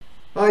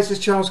Hi, this is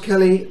Charles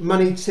Kelly,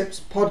 Money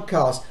Tips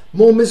Podcast.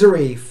 More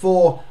misery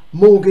for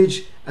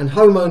mortgage and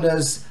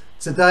homeowners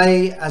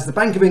today as the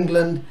Bank of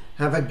England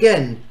have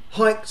again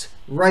hiked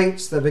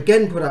rates. They've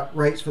again put up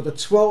rates for the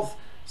 12th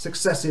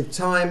successive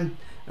time,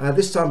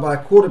 this time by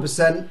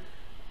 0.25%.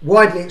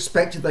 Widely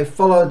expected. They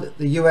followed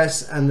the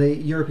US and the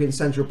European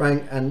Central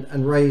Bank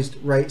and raised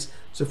rates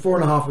to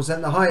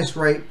 4.5%, the highest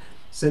rate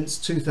since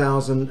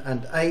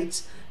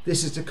 2008.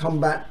 This is to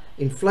combat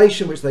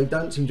inflation, which they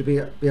don't seem to be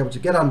able to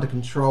get under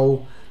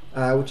control,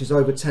 which is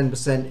over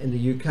 10% in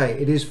the UK.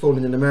 It is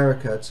falling in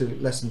America to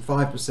less than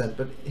 5%,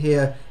 but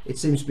here it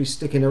seems to be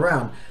sticking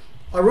around.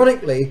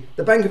 Ironically,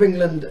 the Bank of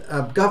England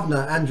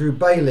Governor Andrew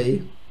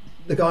Bailey,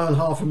 the guy on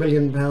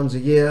 £500,000 a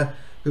year,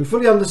 who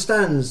fully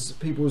understands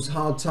people's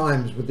hard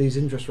times with these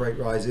interest rate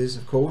rises,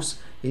 of course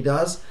he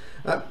does,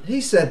 he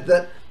said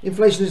that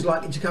inflation is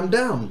likely to come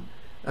down,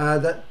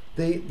 that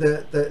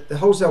the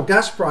wholesale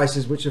gas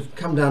prices, which have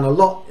come down a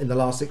lot in the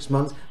last 6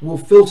 months, will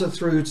filter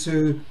through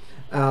to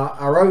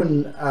our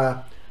own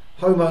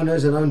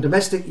homeowners and own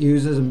domestic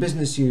users and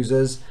business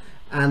users,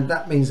 and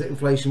that means that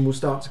inflation will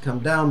start to come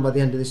down by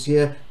the end of this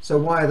year. So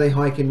why are they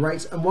hiking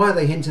rates, and why are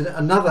they hinting at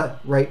another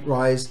rate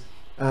rise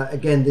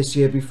again this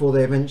year before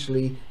they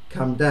eventually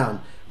come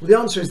down? Well, the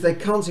answer is they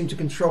can't seem to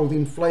control the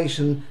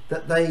inflation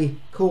that they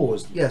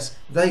caused. Yes,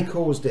 they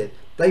caused it.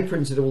 They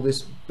printed all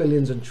this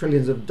billions and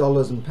trillions of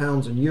dollars and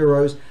pounds and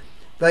euros.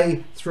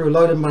 They threw a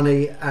load of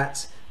money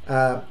at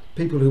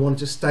people who wanted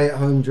to stay at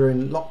home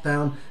during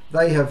lockdown.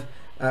 They have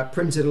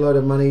printed a load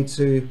of money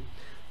to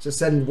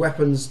send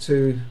weapons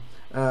to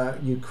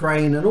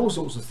Ukraine and all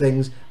sorts of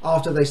things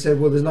after they said,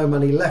 well, there's no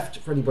money left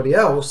for anybody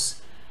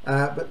else.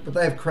 But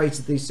they have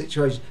created these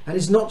situations. And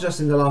it's not just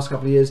in the last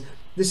couple of years.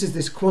 This is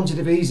this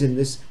quantitative easing,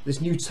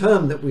 this new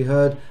term that we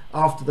heard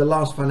after the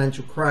last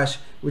financial crash,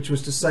 which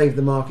was to save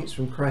the markets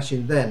from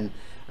crashing then.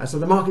 So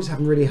the markets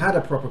haven't really had a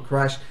proper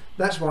crash.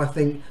 That's why I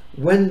think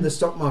when the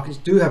stock markets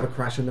do have a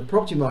crash and the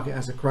property market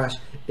has a crash,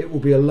 it will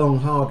be a long,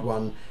 hard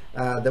one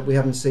that we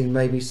haven't seen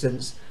maybe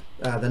since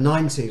the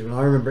 90s, when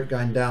I remember it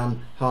going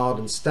down hard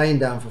and staying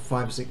down for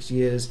 5 or 6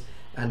 years,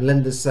 and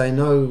lenders saying,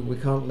 no, we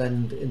can't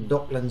lend in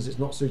Docklands, it's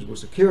not suitable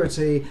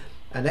security,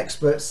 and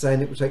experts saying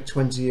it would take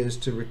 20 years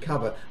to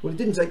recover. Well, it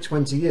didn't take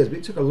 20 years, but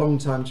it took a long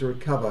time to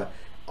recover.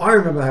 I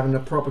remember having a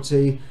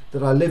property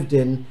that I lived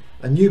in,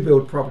 a new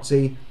build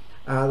property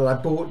that I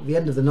bought at the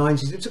end of the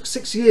 90s. It took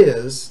 6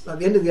 years, at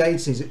the end of the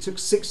 80s, it took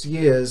 6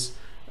 years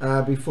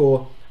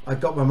before I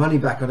got my money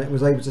back on it and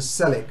was able to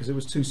sell it because it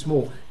was too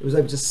small. It was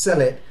able to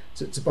sell it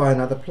to buy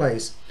another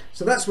place.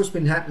 So that's what's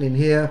been happening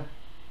here.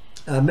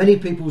 Many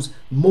people's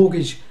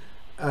mortgage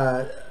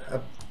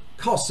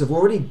costs have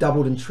already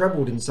doubled and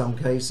trebled in some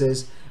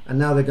cases, and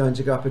now they're going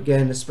to go up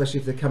again, especially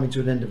if they're coming to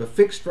an end of a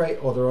fixed rate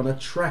or they're on a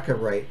tracker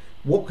rate.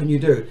 What can you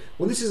do?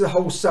 Well, this is a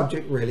whole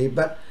subject really,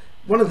 but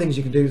one of the things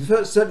you can do, the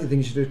first certainly thing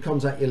you should do is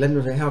contact your lender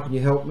and say, how can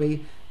you help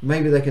me?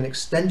 Maybe they can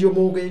extend your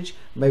mortgage,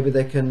 maybe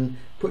they can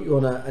put you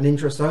on an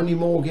interest-only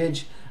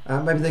mortgage,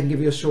 maybe they can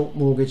give you a short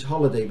mortgage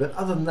holiday, but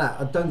other than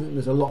that, I don't think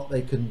there's a lot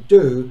they can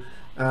do.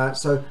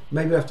 So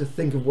maybe we have to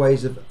think of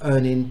ways of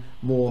earning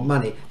more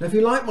money. Now, if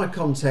you like my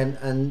content,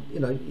 and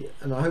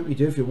and I hope you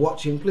do, if you're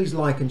watching, please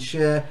like and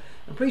share,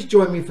 and please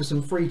join me for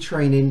some free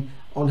training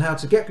on how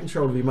to get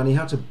control of your money,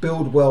 how to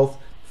build wealth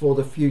for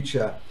the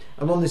future.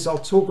 And on this, I'll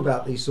talk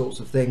about these sorts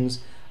of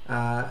things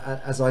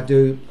as I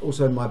do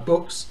also in my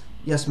books.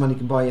 Yes, Money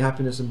Can Buy You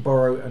Happiness, and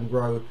Borrow and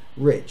Grow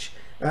Rich.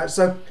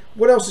 So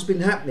what else has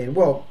been happening?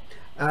 Well,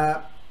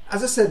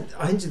 as I said,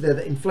 I hinted there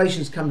that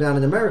inflation's come down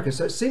in America,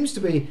 so it seems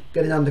to be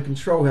getting under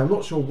control here. I'm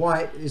not sure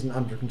why it isn't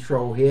under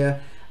control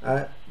here.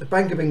 The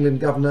Bank of England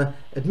governor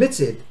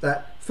admitted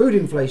that food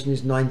inflation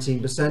is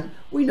 19%.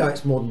 We know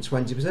it's more than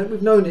 20%.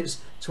 We've known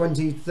it's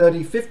 20,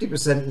 30,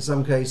 50% in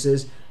some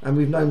cases, and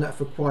we've known that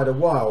for quite a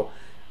while.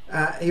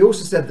 He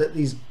also said that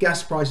these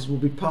gas prices will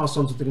be passed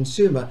on to the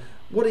consumer.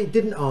 What he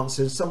didn't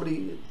answer is what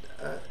he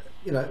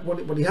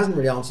hasn't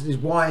really answered is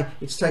why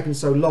it's taken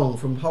so long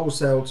from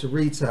wholesale to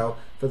retail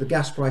for the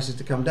gas prices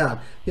to come down.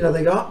 They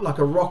go up like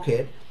a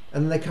rocket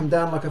and then they come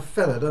down like a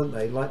feather, don't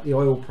they, like the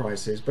oil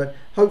prices. But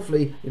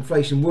hopefully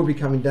inflation will be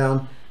coming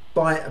down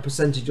by a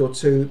percentage or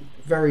two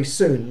very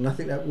soon, and I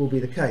think that will be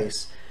the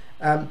case.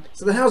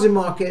 So the housing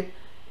market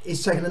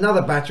is taking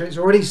another batter. It's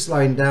already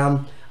slowing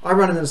down. I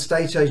run an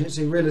estate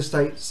agency, real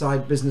estate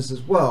side business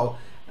as well,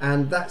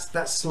 and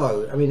that's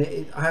slow. I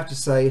mean, I have to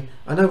say,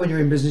 I know when you're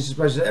in business, you're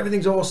supposed to say,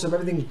 everything's awesome,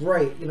 everything's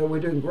great, we're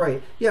doing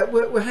great. Yeah,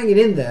 we're hanging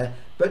in there,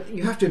 but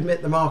you have to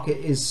admit the market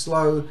is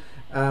slow.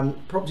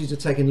 Properties are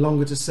taking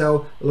longer to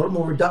sell. A lot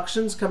more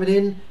reductions coming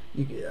in.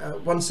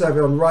 One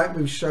survey on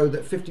Rightmove showed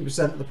that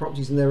 50% of the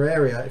properties in their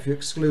area, if you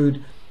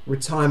exclude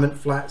retirement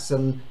flats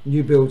and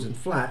new builds and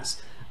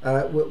flats,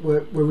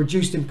 were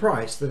reduced in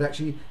price. That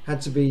actually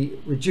had to be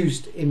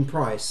reduced in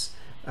price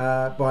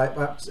by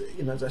that's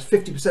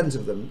 50%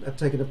 of them have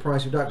taken a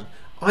price reduction.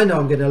 I know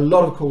I'm getting a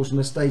lot of calls from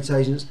estate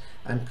agents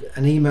and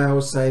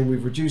emails saying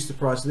we've reduced the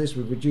price of this,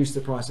 we've reduced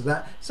the price of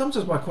that,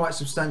 sometimes by quite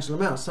substantial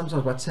amounts,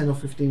 sometimes by 10 or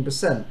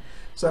 15%.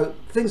 So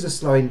things are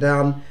slowing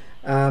down.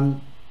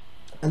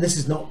 and this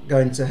is not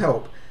going to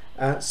help.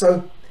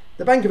 So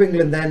the Bank of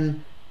England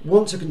then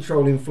want to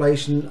control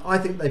inflation. I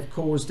think they've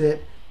caused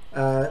it.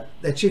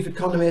 Their chief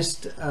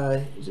economist,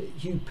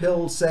 Hugh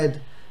Pill,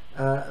 said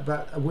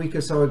about a week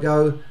or so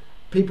ago,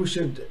 people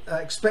should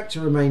expect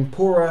to remain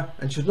poorer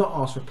and should not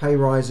ask for pay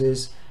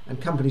rises, and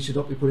companies should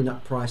not be putting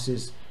up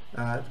prices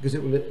because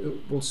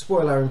it will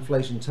spoil our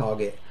inflation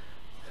target.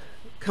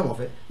 Come off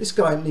it. This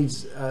guy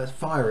needs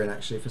firing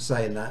actually for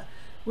saying that.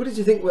 What did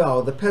you think we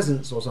are, the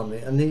peasants or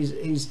something? And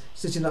he's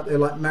sitting up there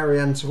like Marie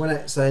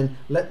Antoinette saying,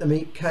 let them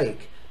eat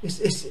cake.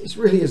 It's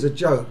really is a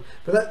joke.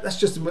 But that's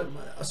just,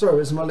 sorry, it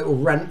was my little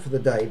rant for the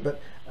day,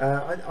 but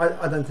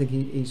I don't think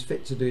he's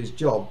fit to do his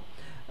job.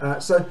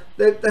 So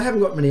they haven't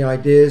got many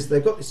ideas.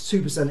 They've got this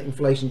 2%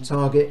 inflation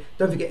target.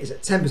 Don't forget, it's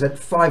at 10%,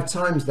 5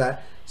 times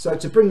that. So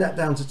to bring that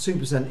down to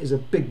 2% is a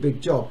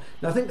big job.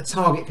 Now I think the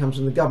target comes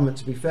from the government,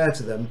 to be fair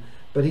to them,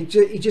 but he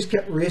just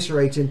kept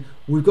reiterating,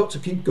 we've got to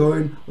keep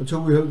going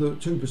until we have the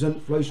 2%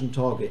 inflation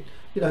target.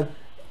 You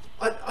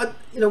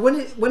know,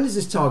 when is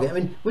this target? I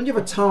mean, when you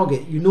have a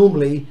target, you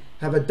normally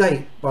have a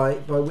date by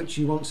which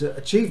you want to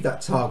achieve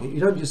that target. You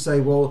don't just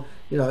say, well,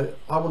 you know,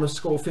 I want to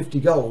score 50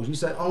 goals. You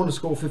say, I want to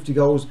score 50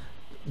 goals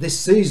this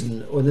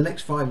season or in the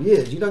next 5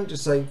 years. You don't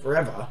just say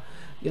forever,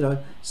 you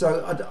know.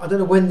 So I don't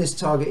know when this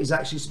target is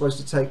actually supposed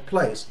to take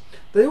place.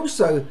 They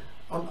also,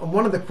 on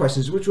one of the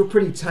questions, which were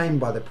pretty tame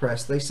by the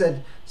press, they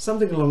said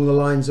something along the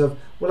lines of,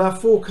 well, our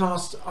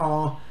forecasts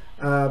are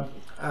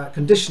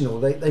conditional.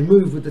 They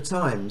move with the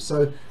times.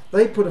 So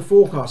they put a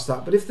forecast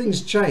up, but if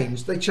things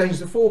change, they change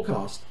the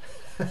forecast.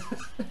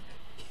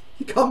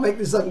 You can't make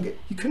this up.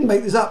 You couldn't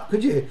make this up,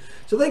 could you?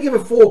 So they give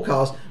a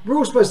forecast. We're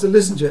all supposed to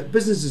listen to it.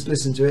 Businesses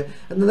listen to it,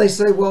 and then they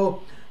say,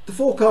 well, the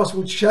forecast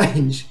will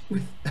change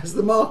as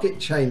the market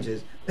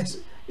changes.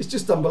 It's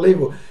just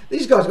unbelievable.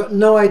 These guys have got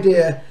no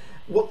idea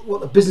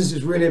what the business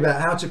is really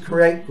about, how to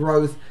create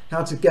growth,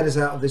 how to get us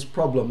out of this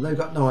problem. They've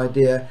got no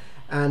idea.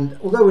 And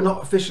although we're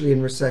not officially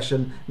in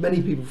recession,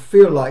 many people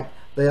feel like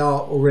they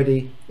are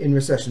already in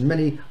recession.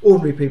 Many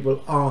ordinary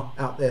people are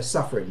out there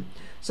suffering.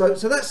 So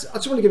that's, I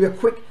just want to give you a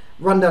quick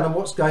rundown on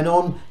what's going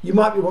on. You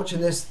might be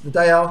watching this the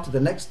day after, the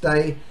next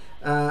day,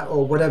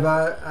 or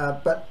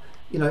whatever, but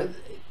you know,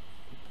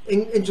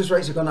 interest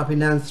rates have gone up in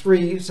now, and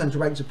 3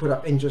 central banks have put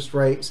up interest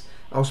rates.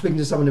 I was speaking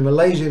to someone in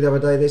Malaysia the other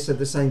day. They said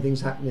the same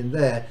thing's happening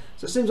there.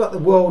 So it seems like the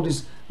world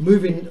is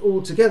moving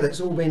all together.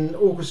 It's all been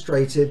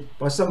orchestrated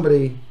by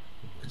somebody.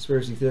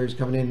 Conspiracy theories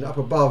coming in up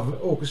above,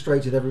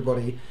 orchestrated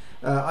everybody.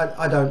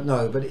 I don't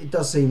know, but it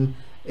does seem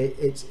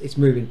it's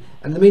moving.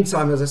 And in the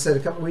meantime, as I said a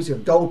couple of weeks ago,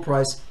 gold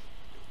price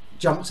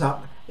jumped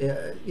up.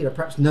 You know,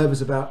 perhaps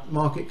nervous about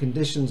market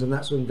conditions, and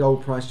that's when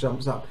gold price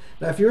jumps up.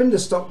 Now, if you're in the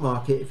stock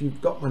market, if you've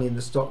got money in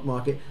the stock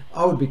market,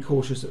 I would be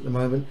cautious at the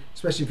moment,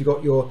 especially if you've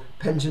got your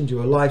pensions,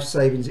 your life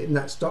savings in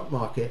that stock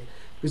market,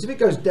 because if it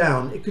goes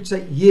down, it could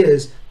take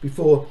years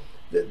before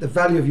the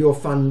value of your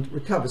fund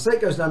recovers. Say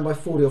it goes down by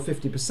 40 or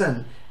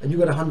 50%, and you've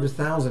got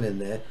 100,000 in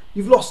there,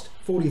 you've lost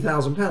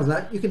 £40,000.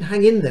 Now you can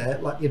hang in there,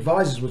 like the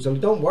advisors would say,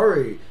 don't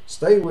worry,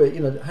 stay with, you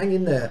know, hang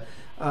in there.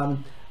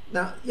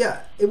 Now,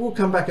 yeah, it will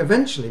come back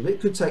eventually, but it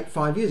could take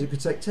 5 years, it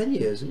could take 10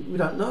 years, we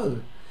don't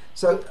know.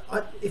 So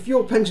if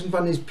your pension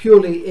fund is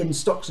purely in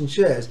stocks and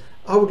shares,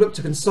 I would look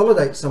to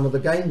consolidate some of the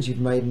gains you've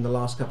made in the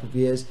last couple of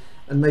years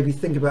and maybe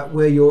think about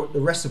where the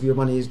rest of your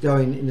money is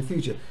going in the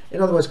future. In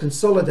other words,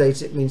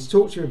 consolidate it means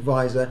talk to your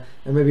advisor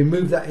and maybe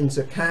move that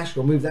into cash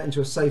or move that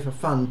into a safer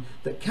fund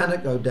that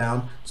cannot go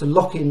down to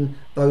lock in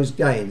those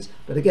gains.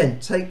 But again,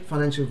 take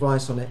financial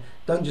advice on it.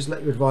 Don't just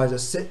let your advisor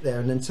sit there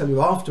and then tell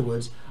you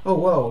afterwards, oh,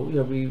 well, you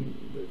know,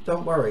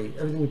 don't worry,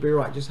 everything will be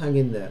right, just hang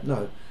in there.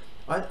 No,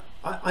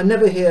 I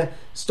never hear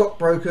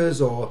stockbrokers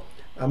or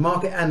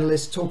market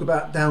analysts talk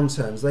about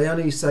downturns. They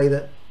only say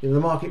that, you know,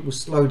 the market will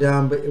slow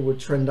down, but it would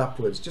trend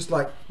upwards. Just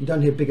like you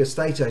don't hear big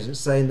estate agents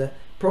saying that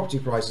property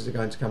prices are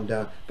going to come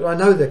down. But I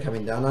know they're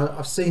coming down.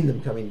 I've seen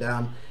them coming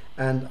down,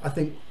 and I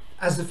think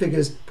as the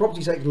figures,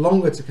 property takes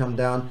longer to come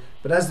down,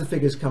 but as the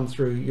figures come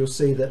through, you'll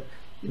see that,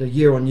 you know,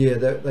 year on year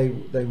they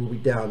will be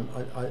down.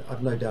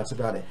 I've no doubt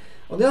about it.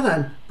 On the other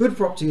hand, good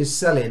property is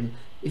selling.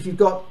 If you've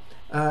got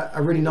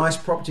a really nice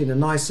property in a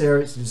nice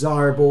area, it's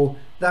desirable,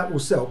 that will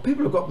sell.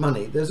 People have got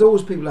money. There's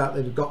always people out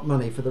there who've got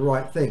money for the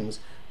right things,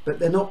 but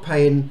they're not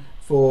paying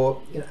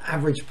for, you know,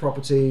 average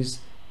properties,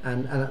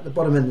 and at the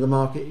bottom end of the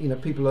market, you know,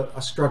 people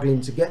are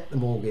struggling to get the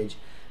mortgage.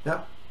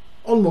 Now,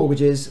 on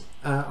mortgages,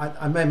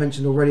 I may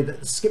mention already that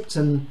the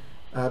Skipton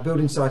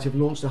building site have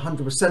launched a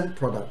 100%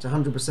 product,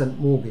 100%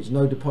 mortgage,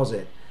 no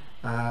deposit,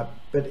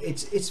 but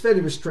it's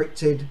fairly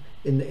restricted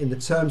in the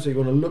terms, so you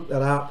want to look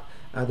that up.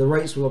 The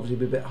rates will obviously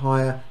be a bit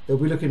higher. They'll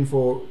be looking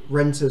for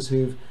renters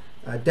who've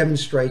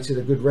demonstrated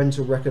a good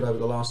rental record over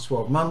the last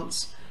 12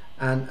 months,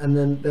 and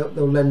then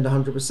they'll lend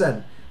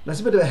 100%. Now, it's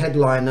a bit of a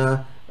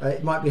headliner.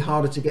 It might be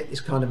harder to get this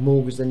kind of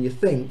mortgage than you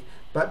think,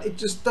 but it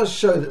just does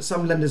show that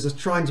some lenders are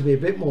trying to be a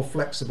bit more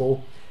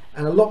flexible,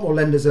 and a lot more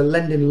lenders are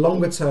lending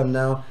longer term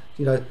now.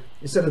 You know,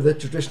 instead of the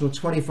traditional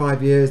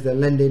 25 years, they're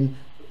lending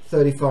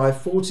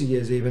 35, 40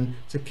 years even,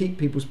 to keep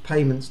people's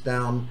payments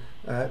down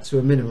to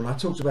a minimum. I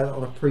talked about it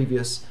on a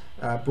previous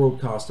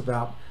broadcast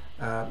about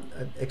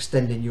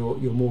extending your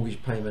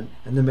mortgage payment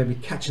and then maybe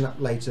catching up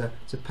later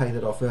to pay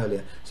that off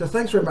earlier. So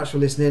thanks very much for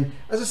listening.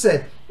 As I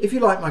said, if you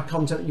like my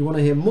content and you want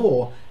to hear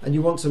more and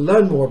you want to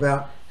learn more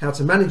about how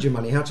to manage your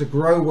money, how to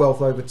grow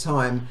wealth over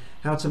time,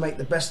 how to make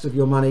the best of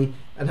your money,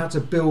 and how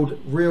to build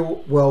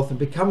real wealth and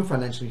become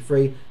financially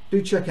free,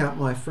 do check out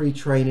my free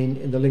training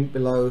in the link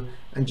below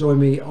and join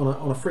me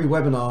on a free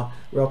webinar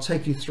where I'll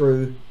take you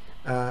through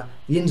the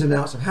ins and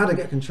outs of how to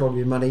get control of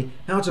your money,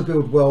 how to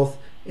build wealth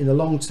in the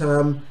long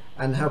term,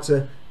 and how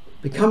to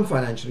become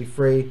financially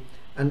free,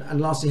 and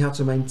lastly how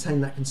to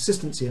maintain that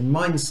consistency and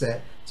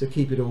mindset to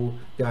keep it all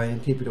going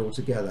and keep it all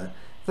together.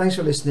 Thanks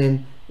for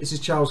listening. This is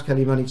Charles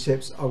Kelly Money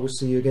Tips. I will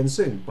see you again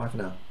soon. Bye for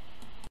now.